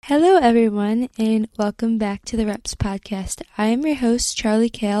Hello, everyone, and welcome back to the Reps Podcast. I am your host, Charlie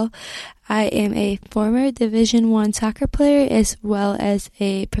Kale. I am a former Division I soccer player as well as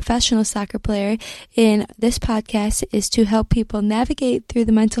a professional soccer player, and this podcast is to help people navigate through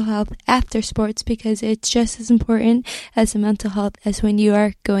the mental health after sports because it's just as important as the mental health as when you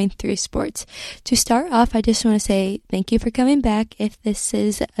are going through sports. To start off, I just want to say thank you for coming back. If this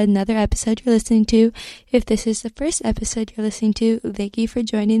is another episode you're listening to, if this is the first episode you're listening to, thank you for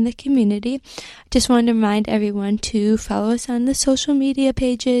joining the community. Just wanted to remind everyone to follow us on the social media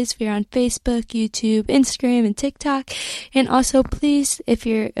pages. We're on Facebook, YouTube, Instagram, and TikTok. And also, please, if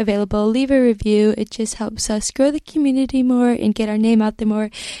you're available, leave a review. It just helps us grow the community more and get our name out there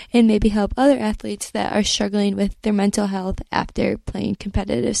more and maybe help other athletes that are struggling with their mental health after playing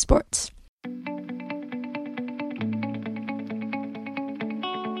competitive sports.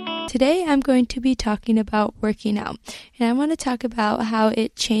 Today I'm going to be talking about working out, and I want to talk about how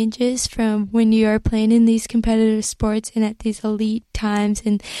it changes from when you are playing in these competitive sports and at these elite times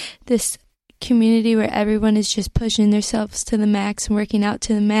and this community where everyone is just pushing themselves to the max and working out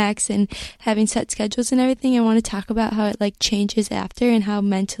to the max and having set schedules and everything. I want to talk about how it changes after and how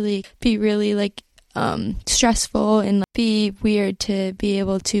mentally it be really stressful and be weird to be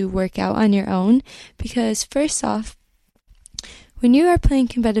able to work out on your own, because first off, when you are playing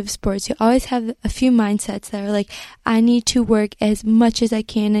competitive sports, you always have a few mindsets that are I need to work as much as I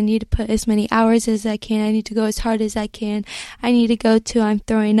can. I need to put as many hours as I can. I need to go as hard as I can. I need to go till I'm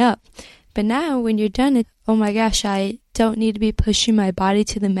throwing up. But now when you're done, oh my gosh, I don't need to be pushing my body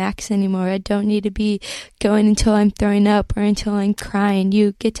to the max anymore. I don't need to be going until I'm throwing up or until I'm crying.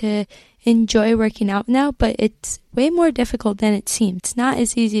 You get to enjoy working out now, but it's way more difficult than it seems. It's not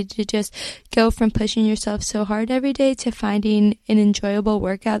as easy to just go from pushing yourself so hard every day to finding an enjoyable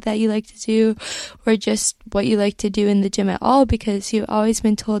workout that you like to do or just what you like to do in the gym at all, because you've always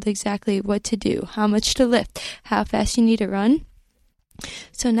been told exactly what to do, how much to lift, how fast you need to run.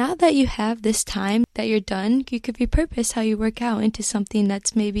 So now that you have this time that you're done, you could repurpose how you work out into something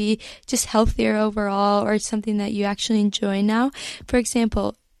that's maybe just healthier overall or something that you actually enjoy now. For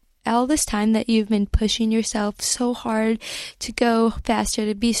example, all this time that you've been pushing yourself so hard to go faster,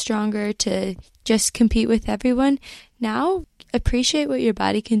 to be stronger, to just compete with everyone, now appreciate what your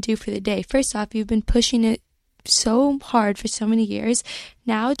body can do for the day. First off, you've been pushing it so hard for so many years.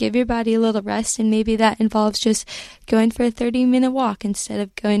 Now give your body a little rest, and maybe that involves just going for a 30-minute walk instead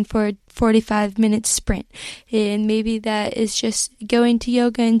of going for a 45-minute sprint. And maybe that is just going to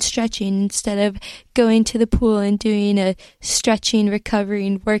yoga and stretching instead of going to the pool and doing a stretching,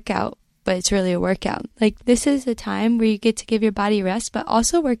 recovering workout, but it's really a workout. This is a time where you get to give your body rest, but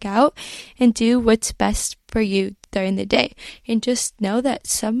also work out and do what's best for you during the day. And just know that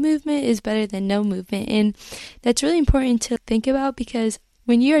some movement is better than no movement. And that's really important to think about, because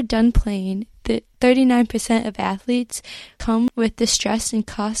when you are done playing, the 39% of athletes come with the stress and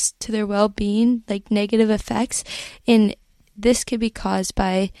cost to their well-being, negative effects. And this could be caused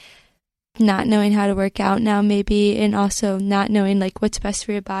by not knowing how to work out now maybe, and also not knowing what's best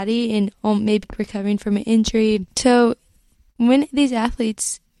for your body, and maybe recovering from an injury. So when these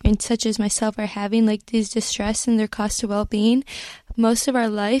athletes, and such as myself, are having these distress and their cost to well-being, most of our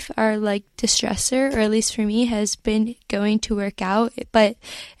life, our distressor, or at least for me, has been going to work out. But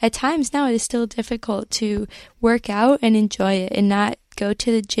at times now it is still difficult to work out and enjoy it and not go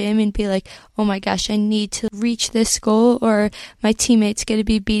to the gym and be oh my gosh, I need to reach this goal or my teammate's going to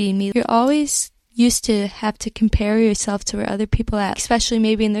be beating me. You're always used to have to compare yourself to where other people are at, especially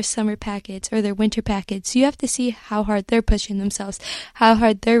maybe in their summer packets or their winter packets. You have to see how hard they're pushing themselves, how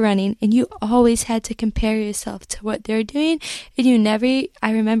hard they're running, and you always had to compare yourself to what they're doing. And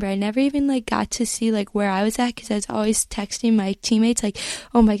I remember I never even got to see where I was at, because I was always texting my teammates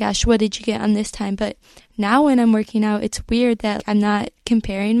oh my gosh, what did you get on this time? But now when I'm working out, it's weird that I'm not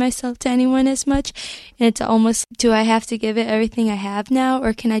comparing myself to anyone as much. And it's almost, do I have to give it everything I have now,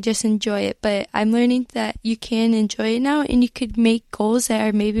 or can I just enjoy it? But I'm learning that you can enjoy it now, and you could make goals that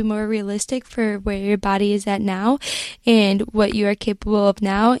are maybe more realistic for where your body is at now and what you are capable of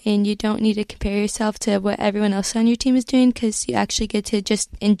now. And you don't need to compare yourself to what everyone else on your team is doing, because you actually get to just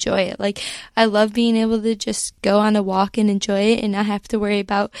enjoy it. I love being able to just go on a walk and enjoy it and not have to worry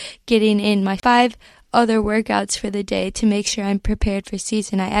about getting in my 5 other workouts for the day to make sure I'm prepared for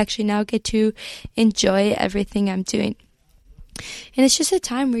season. I actually now get to enjoy everything I'm doing. And it's just a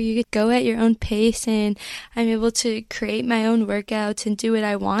time where you get go at your own pace, and I'm able to create my own workouts and do what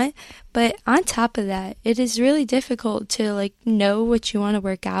I want. But on top of that, it is really difficult to know what you want to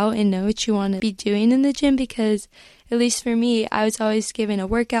work out and know what you want to be doing in the gym, because at least for me, I was always given a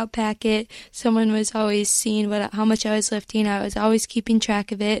workout packet. Someone was always seeing how much I was lifting. I was always keeping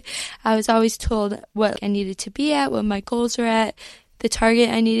track of it. I was always told what I needed to be at, what my goals were at, the target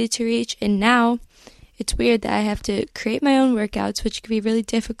I needed to reach. And now it's weird that I have to create my own workouts, which can be really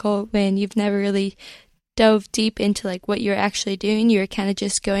difficult when you've never really dove deep into what you're actually doing. You're kind of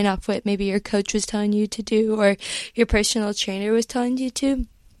just going off what maybe your coach was telling you to do or your personal trainer was telling you to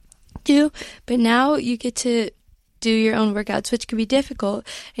do. But now you get to do your own workouts, which can be difficult.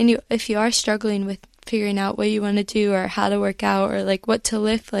 And if you are struggling with figuring out what you want to do or how to work out or what to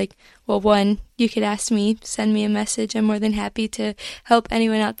lift, one, you could ask me, send me a message. I'm more than happy to help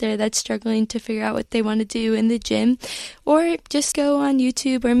anyone out there that's struggling to figure out what they want to do in the gym, or just go on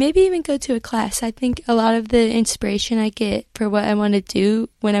YouTube or maybe even go to a class. I think a lot of the inspiration I get for what I want to do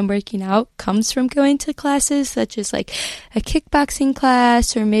when I'm working out comes from going to classes, such as a kickboxing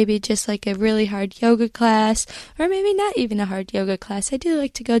class, or maybe just a really hard yoga class, or maybe not even a hard yoga class. I do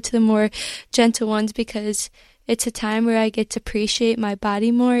like to go to the more gentle ones because it's a time where I get to appreciate my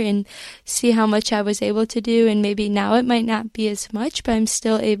body more and see how much I was able to do. And maybe now it might not be as much, but I'm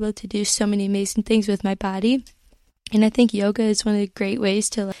still able to do so many amazing things with my body. And I think yoga is one of the great ways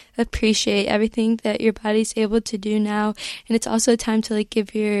to appreciate everything that your body's able to do now. And it's also a time to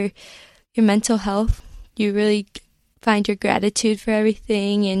give your mental health. You really find your gratitude for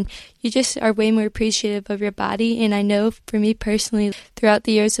everything, and you just are way more appreciative of your body. And I know for me personally, throughout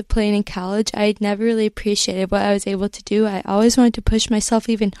the years of playing in college, I never really appreciated what I was able to do. I always wanted to push myself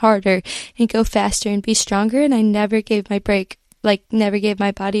even harder and go faster and be stronger, and I never gave my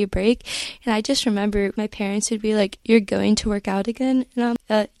body a break. And I just remember my parents would be like, "You're going to work out again?" And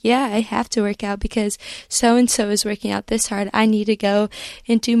I'm yeah, I have to work out because so-and-so is working out this hard. I need to go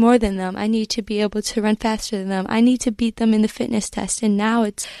and do more than them. I need to be able to run faster than them. I need to beat them in the fitness test. And now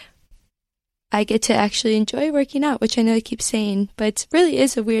I get to actually enjoy working out, which I know I keep saying, but it really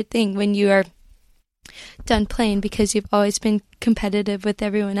is a weird thing when you are done playing, because you've always been competitive with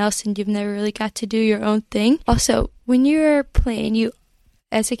everyone else and you've never really got to do your own thing. Also, when you're playing,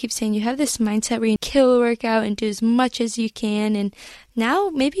 as I keep saying, you have this mindset where you kill a workout and do as much as you can, and now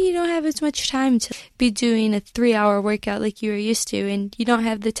maybe you don't have as much time to be doing a 3-hour workout like you were used to, and you don't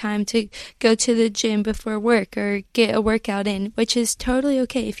have the time to go to the gym before work or get a workout in, which is totally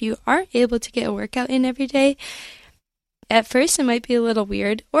okay. If you aren't able to get a workout in every day, at first it might be a little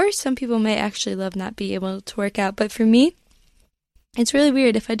weird, or some people may actually love not being able to work out, but for me, it's really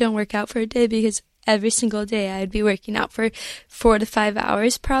weird if I don't work out for a day, because every single day I'd be working out for 4 to 5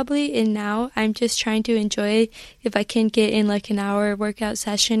 hours probably, and now I'm just trying to enjoy if I can get in an hour workout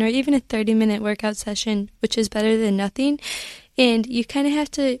session or even a 30-minute workout session, which is better than nothing. And you kind of have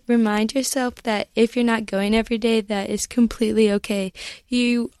to remind yourself that if you're not going every day, that is completely okay.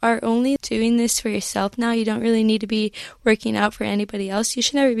 You are only doing this for yourself now. You don't really need to be working out for anybody else. You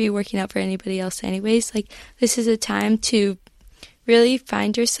should never be working out for anybody else anyways. This is a time to really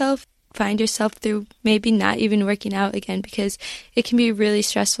find yourself through maybe not even working out again, because it can be really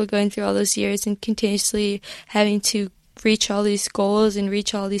stressful going through all those years and continuously having to reach all these goals and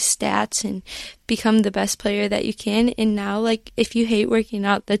reach all these stats and become the best player that you can. And now, if you hate working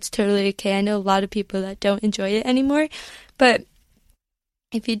out, that's totally okay. I know a lot of people that don't enjoy it anymore, but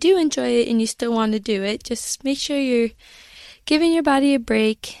if you do enjoy it and you still want to do it, just make sure you're giving your body a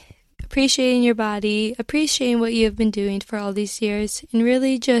break, appreciating your body, appreciating what you have been doing for all these years, and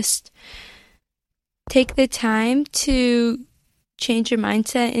really just take the time to change your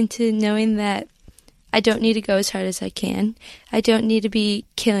mindset into knowing that I don't need to go as hard as I can. I don't need to be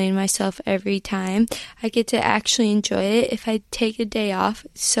killing myself every time. I get to actually enjoy it. If I take a day off,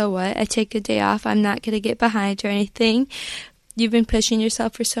 so what? I take a day off. I'm not going to get behind or anything. You've been pushing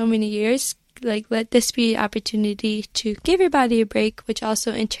yourself for so many years. Let this be an opportunity to give your body a break, which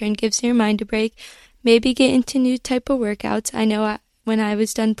also in turn gives your mind a break. Maybe get into new type of workouts. I know when I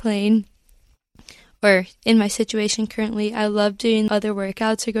was done playing, or in my situation currently, I love doing other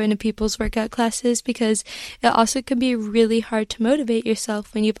workouts or going to people's workout classes, because it also can be really hard to motivate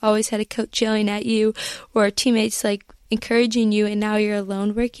yourself when you've always had a coach yelling at you or teammates encouraging you, and now you're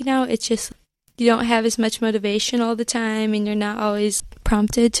alone working out. It's just you don't have as much motivation all the time, and you're not always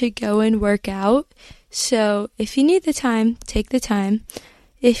prompted to go and work out. So if you need the time, take the time.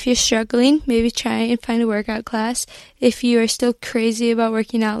 If you're struggling, maybe try and find a workout class. If you are still crazy about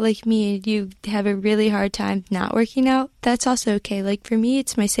working out like me and you have a really hard time not working out, that's also okay. For me,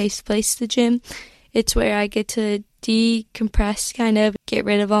 it's my safe place, the gym. it's where I get to decompress, kind of get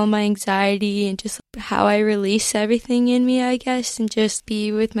rid of all my anxiety and just how I release everything in me, I guess, and just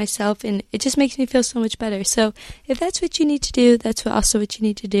be with myself, and it just makes me feel so much better. So if that's what you need to do, that's also what you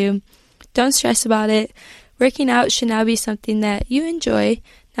need to do. Don't stress about it. Working out should now be something that you enjoy,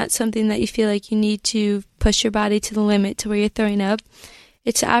 not something that you feel like you need to push your body to the limit to where you're throwing up.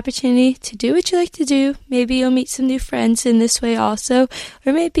 It's an opportunity to do what you like to do. Maybe you'll meet some new friends in this way also,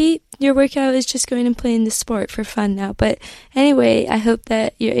 or maybe your workout is just going and playing the sport for fun now. But anyway, I hope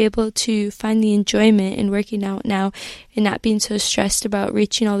that you're able to find the enjoyment in working out now and not being so stressed about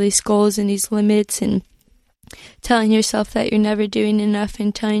reaching all these goals and these limits and telling yourself that you're never doing enough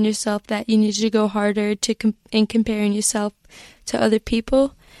and telling yourself that you need to go harder and comparing yourself to other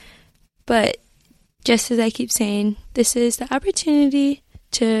people. But just as I keep saying, this is the opportunity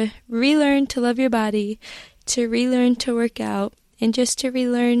to relearn to love your body, to relearn to work out, and just to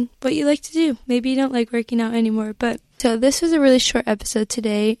relearn what you like to do. Maybe you don't like working out anymore, but so this was a really short episode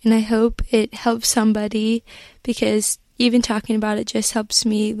today, and I hope it helps somebody, because even talking about it just helps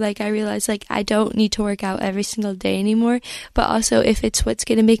me. Like, I realize, like, I don't need to work out every single day anymore, but also if it's what's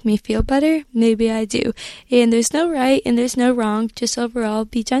going to make me feel better, maybe I do. And there's no right and there's no wrong. Just overall,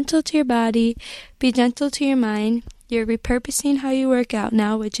 be gentle to your body, be gentle to your mind. You're repurposing how you work out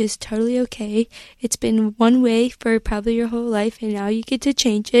now, which is totally okay. It's been one way for probably your whole life, and now you get to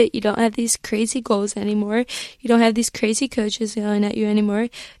change it. You don't have these crazy goals anymore. You don't have these crazy coaches yelling at you anymore.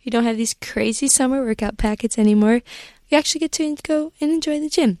 You don't have these crazy summer workout packets anymore. You actually get to go and enjoy the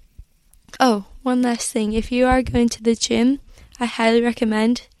gym. Oh, one last thing. If you are going to the gym, I highly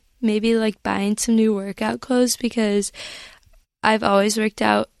recommend maybe like buying some new workout clothes, because I've always worked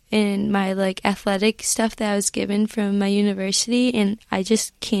out in my like athletic stuff that I was given from my university, and I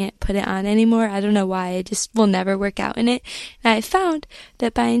just can't put it on anymore. I don't know why. I just will never work out in it. And I found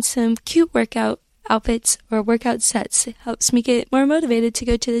that buying some cute workout outfits or workout sets helps me get more motivated to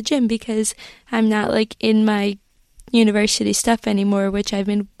go to the gym, because I'm not like in my university stuff anymore, which I've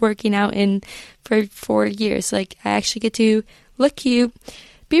been working out in for 4 years. Like, I actually get to look cute,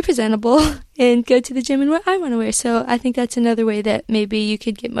 be presentable, and go to the gym in what I want to wear. So I think that's another way that maybe you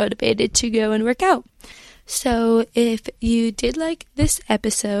could get motivated to go and work out. So if you did like this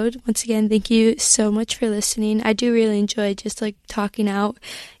episode, once again, thank you so much for listening. I do really enjoy just like talking out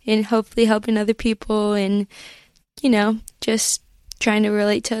and hopefully helping other people, and, you know, just trying to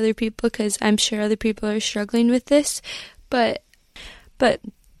relate to other people, because I'm sure other people are struggling with this. But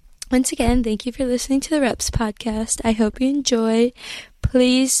once again, thank you for listening to the Reps podcast. I hope you enjoy.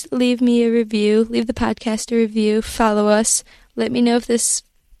 Please leave me a review. Leave the podcast a review. Follow us. Let me know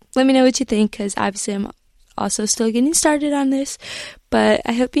what you think, because obviously I'm also still getting started on this. But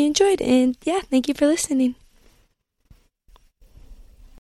I hope you enjoyed, and yeah, thank you for listening.